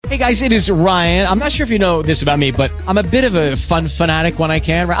Hey guys, it is Ryan. I'm not sure if you know this about me, but I'm a bit of a fun fanatic when I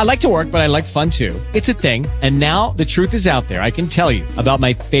can. I like to work, but I like fun too. It's a thing. And now the truth is out there. I can tell you about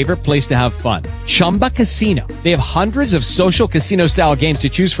my favorite place to have fun. Chumba Casino. They have hundreds of social casino style games to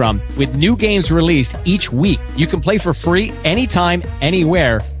choose from with new games released each week. You can play for free anytime,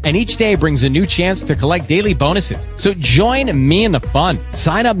 anywhere. And each day brings a new chance to collect daily bonuses. So join me in the fun.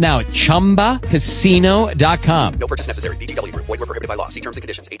 Sign up now at ChumbaCasino.com. No purchase necessary. VGW Group. Void where prohibited by law. See terms and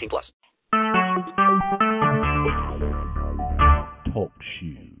conditions. 18+. Talk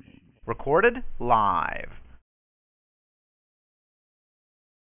shoes. Recorded live.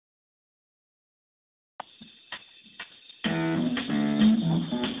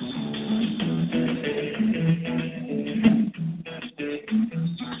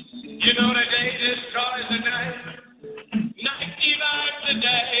 You know the day destroys the night, night divides the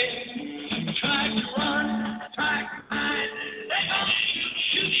day. Try to run, try to hide, break on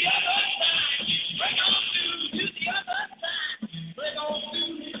to the other side, break on to the other side, break on to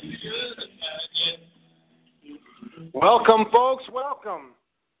the other side, yeah. Welcome, folks, welcome.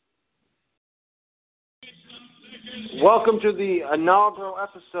 Welcome to the inaugural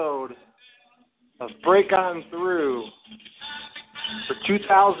episode of Break On Through for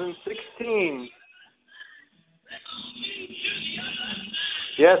 2016.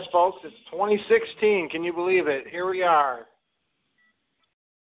 Yes, folks, it's 2016. Can you believe it? Here we are.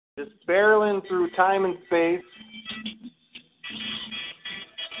 Just barreling through time and space.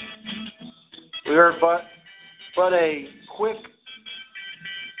 We are but a quick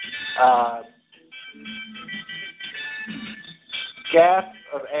gasp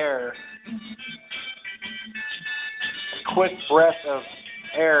of air. A quick breath of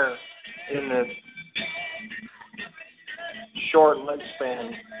air in the short leg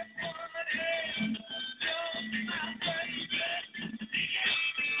span.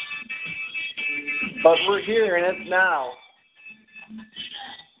 But we're here and it's now.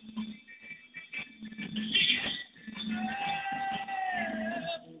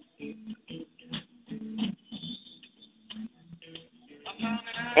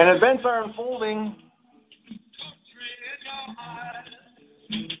 And events are unfolding.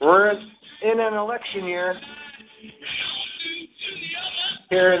 We're in an election year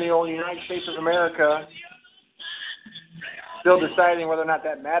here in the old United States of America. Still deciding whether or not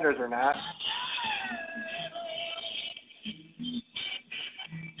that matters or not.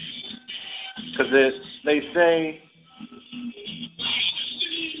 Because they say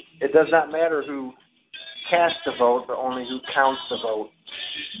it does not matter who casts the vote, but only who counts the vote.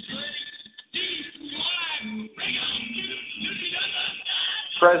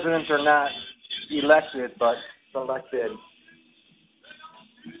 Presidents are not elected, but selected.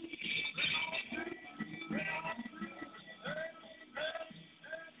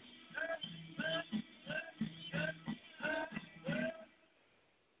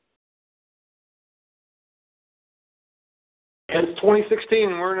 And it's 2016,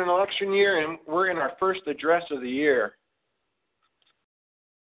 and we're in an election year, and we're in our first address of the year.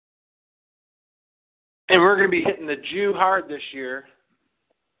 And we're going to be hitting the Jew hard this year,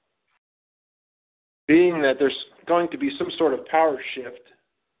 being that there's going to be some sort of power shift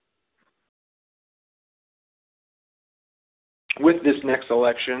with this next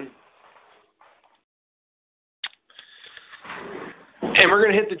election. And we're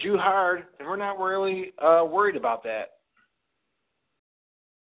going to hit the Jew hard, and we're not really worried about that.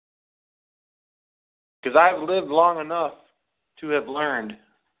 Because I've lived long enough to have learned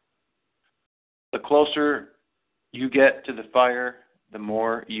the closer you get to the fire, the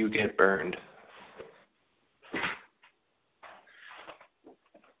more you get burned.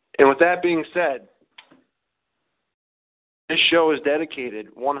 And with that being said, this show is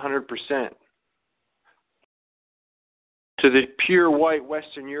dedicated 100% to the pure white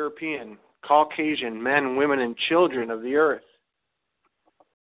Western European, Caucasian men, women, and children of the earth,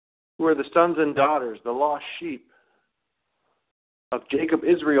 who are the sons and daughters, the lost sheep of Jacob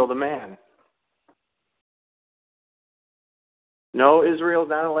Israel, the man. No, Israel is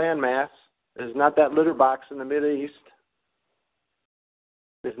not a landmass. It is not that litter box in the Middle East.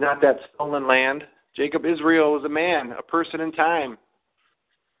 It's not that stolen land. Jacob Israel was a man, a person in time.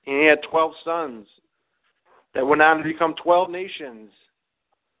 And he had 12 sons that went on to become 12 nations,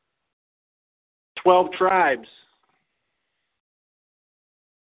 12 tribes.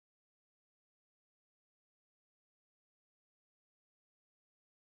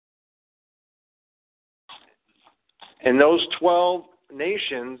 And those 12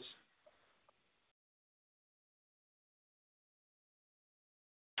 nations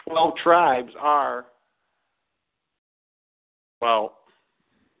tribes are, well,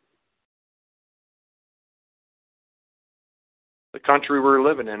 the country we're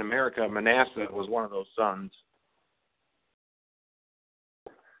living in, America. Manasseh was one of those sons.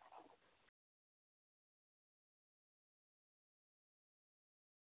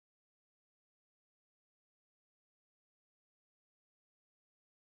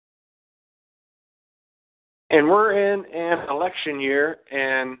 And we're in an election year,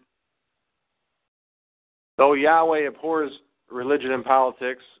 and though Yahweh abhors religion and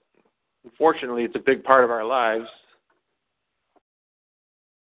politics, unfortunately, it's a big part of our lives.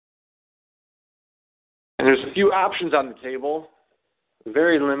 And there's a few options on the table,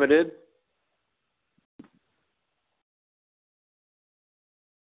 very limited.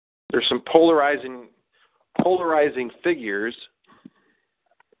 There's some polarizing figures.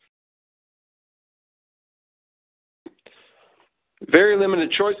 Very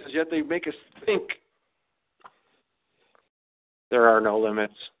limited choices, yet they make us think there are no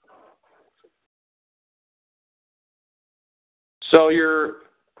limits. So your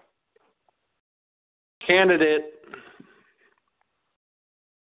candidate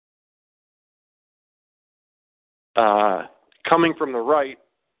coming from the right,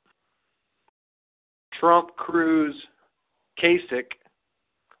 Trump, Cruz, Kasich.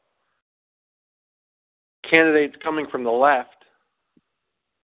 Candidates coming from the left,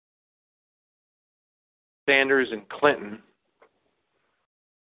 Sanders and Clinton.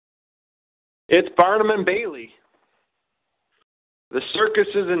 It's Barnum and Bailey. The circus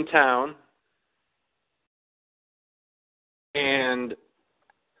is in town, and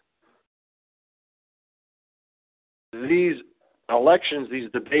these elections, these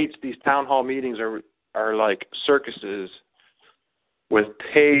debates, these town hall meetings are like circuses with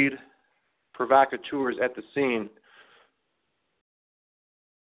paid provocateurs at the scene.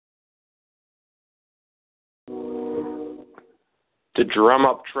 To drum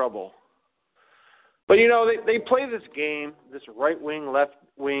up trouble. But, you know, they play this game, this right-wing,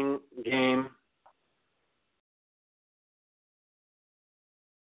 left-wing game.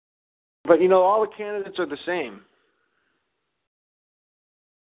 But, you know, all the candidates are the same.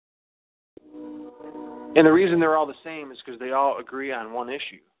 And the reason they're all the same is because they all agree on one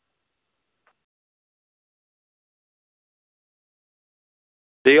issue.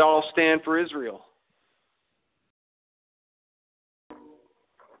 They all stand for Israel.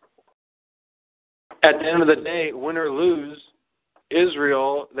 At the end of the day, win or lose,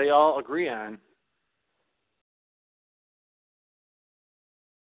 Israel, they all agree on.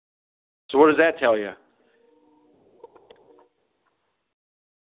 So what does that tell you?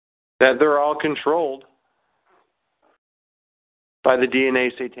 That they're all controlled by the DNA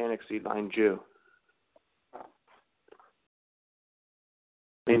satanic seed line Jew. I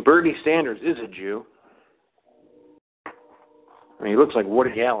mean, Bernie Sanders is a Jew. I mean, he looks like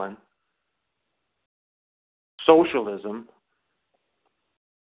Woody Allen. Socialism.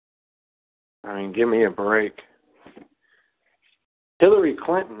 I mean, give me a break. Hillary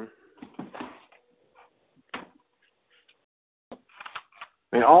Clinton. I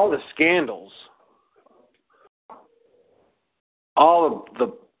mean, all the scandals, all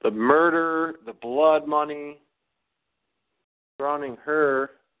of the murder, the blood money surrounding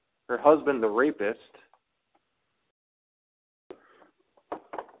her husband, the rapist.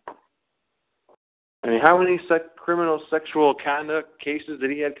 I mean, how many criminal sexual conduct cases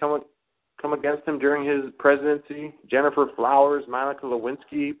did he have come against him during his presidency? Jennifer Flowers, Monica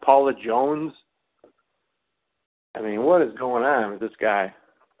Lewinsky, Paula Jones. I mean, what is going on with this guy?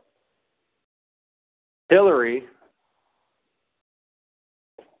 Hillary.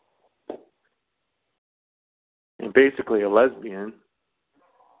 And basically a lesbian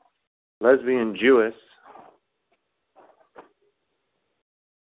Jewess.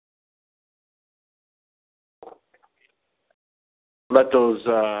 Let those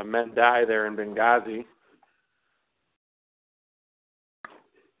men die there in Benghazi.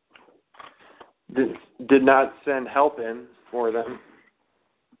 Did not send help in for them.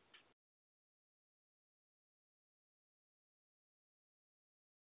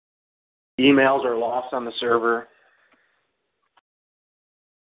 Emails are lost on the server.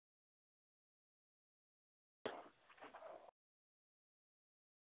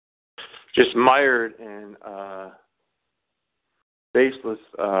 Just mired in baseless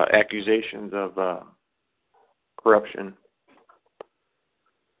accusations of corruption.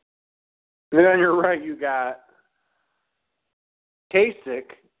 And then on your right, you got Kasich,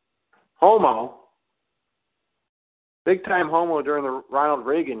 homo, big-time homo during the Ronald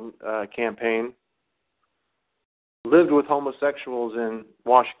Reagan campaign, lived with homosexuals in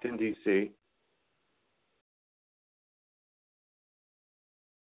Washington, D.C.,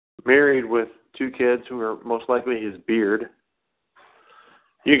 married with 2 kids who are most likely his beard.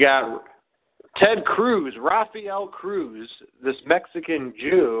 You got Ted Cruz, Rafael Cruz, this Mexican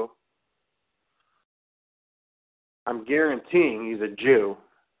Jew. I'm guaranteeing he's a Jew.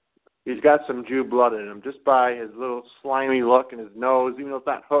 He's got some Jew blood in him just by his little slimy look and his nose. Even though it's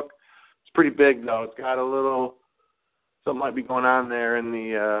not hooked, it's pretty big though. It's got a little, something might be going on there in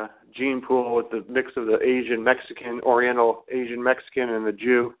the gene pool with the mix of the Asian Mexican, Oriental Asian Mexican and the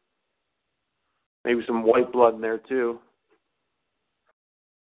Jew. Maybe some white blood in there too.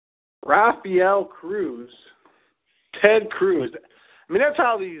 Rafael Cruz, Ted Cruz. I mean, that's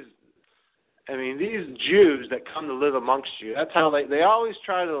how these Jews that come to live amongst you, that's how they always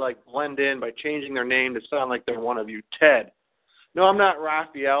try to like blend in by changing their name to sound like they're one of you. Ted. No, I'm not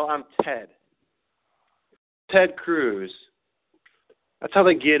Raphael, I'm Ted. Ted Cruz. That's how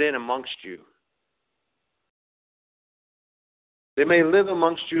they get in amongst you. They may live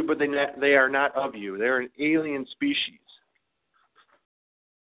amongst you, but they are not of you. They're an alien species.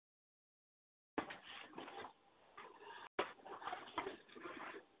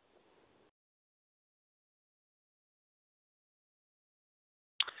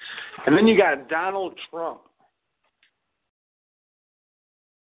 And then you got Donald Trump.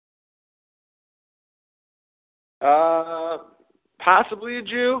 Possibly a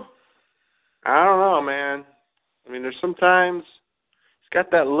Jew? I don't know, man. I mean, there's sometimes he's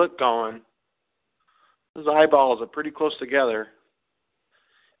got that look going. His eyeballs are pretty close together.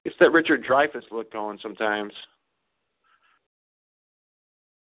 It's that Richard Dreyfuss look going sometimes.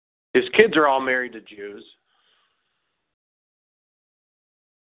 His kids are all married to Jews.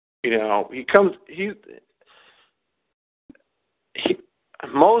 You know, he's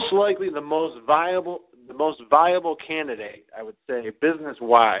most likely the most viable candidate, I would say,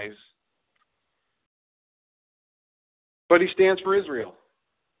 business-wise. But he stands for Israel.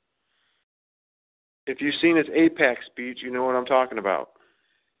 If you've seen his APAC speech, you know what I'm talking about.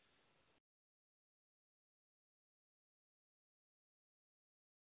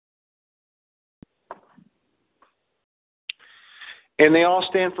 And they all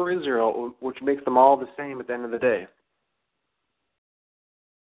stand for Israel, which makes them all the same at the end of the day.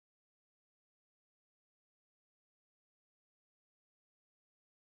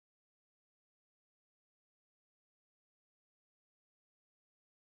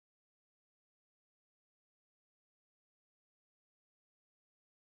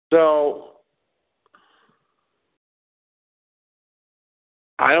 So,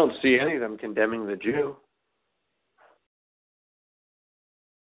 I don't see any of them condemning the Jew.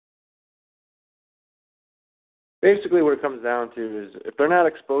 Basically, what it comes down to is if they're not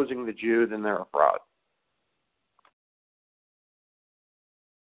exposing the Jew, then they're a fraud.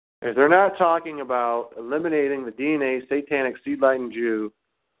 If they're not talking about eliminating the DNA satanic seed-laden Jew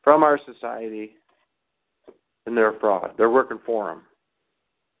from our society, then they're a fraud. They're working for them.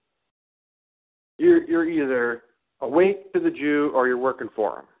 You're either awake to the Jew or you're working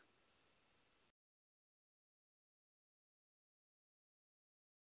for him.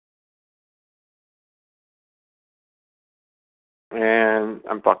 And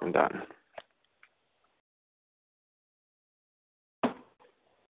I'm fucking done.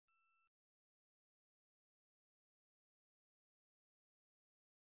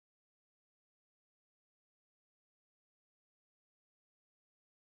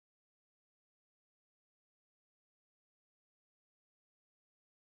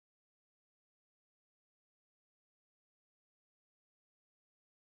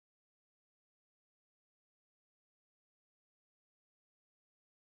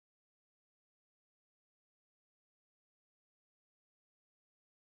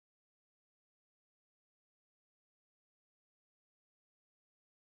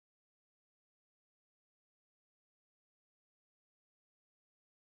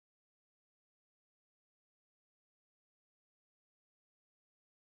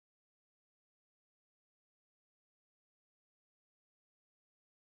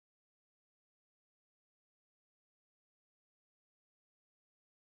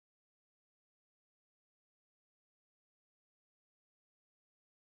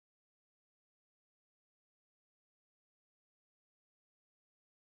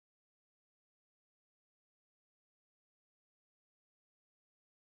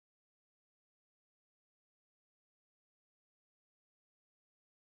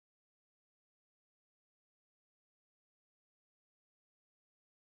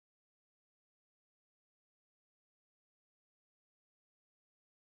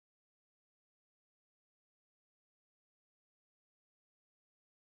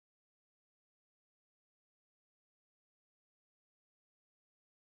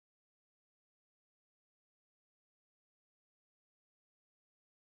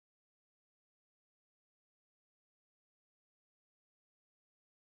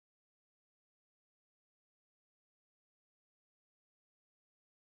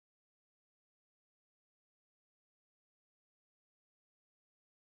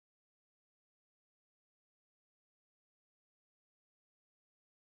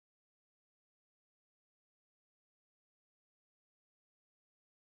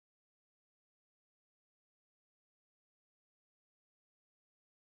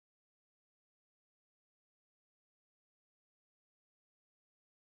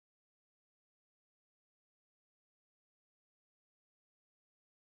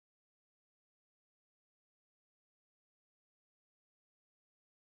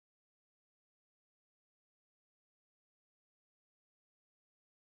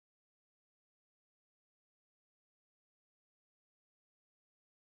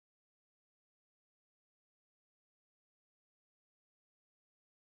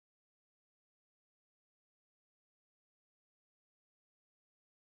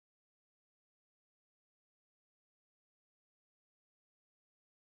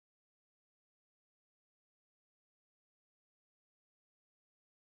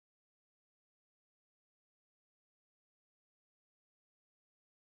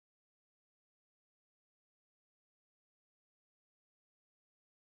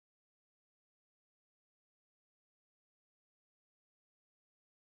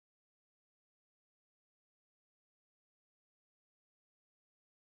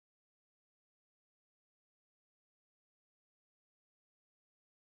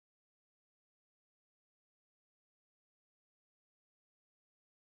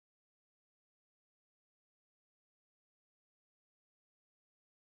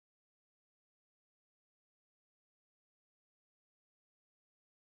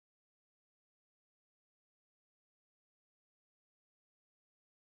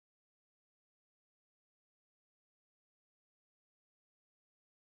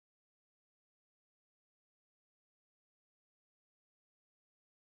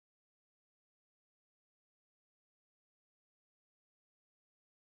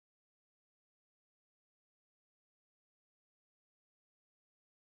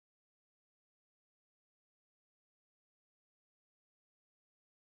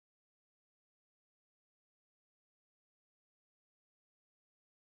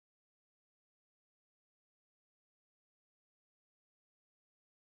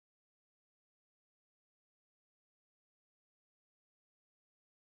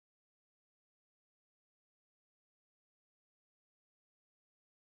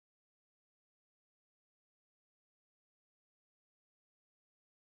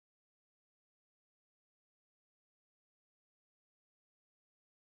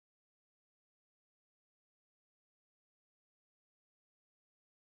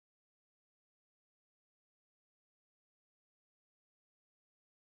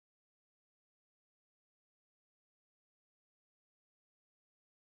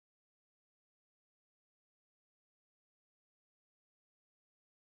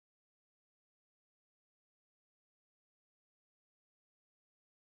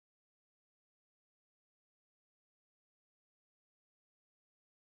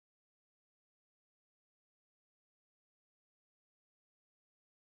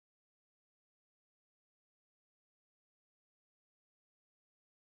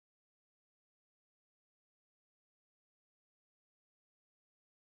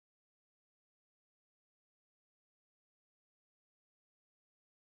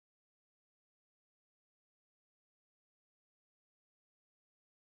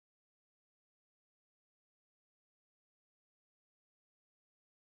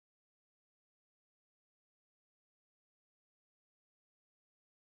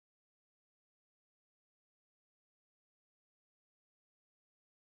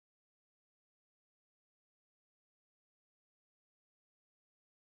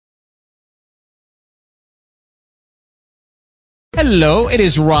 Hello, it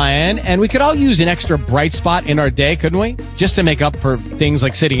is Ryan, and we could all use an extra bright spot in our day, couldn't we? Just to make up for things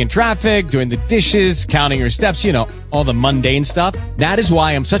like sitting in traffic, doing the dishes, counting your steps, you know, all the mundane stuff. That is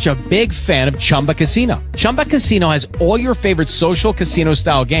why I'm such a big fan of Chumba Casino. Chumba Casino has all your favorite social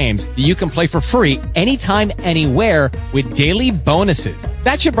casino-style games that you can play for free anytime, anywhere with daily bonuses.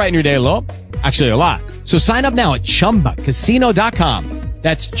 That should brighten your day a little. Actually, a lot. So sign up now at ChumbaCasino.com.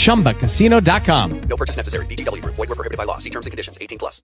 That's ChumbaCasino.com. No purchase necessary. VGW Group. Void where prohibited by law. See terms and conditions. 18+.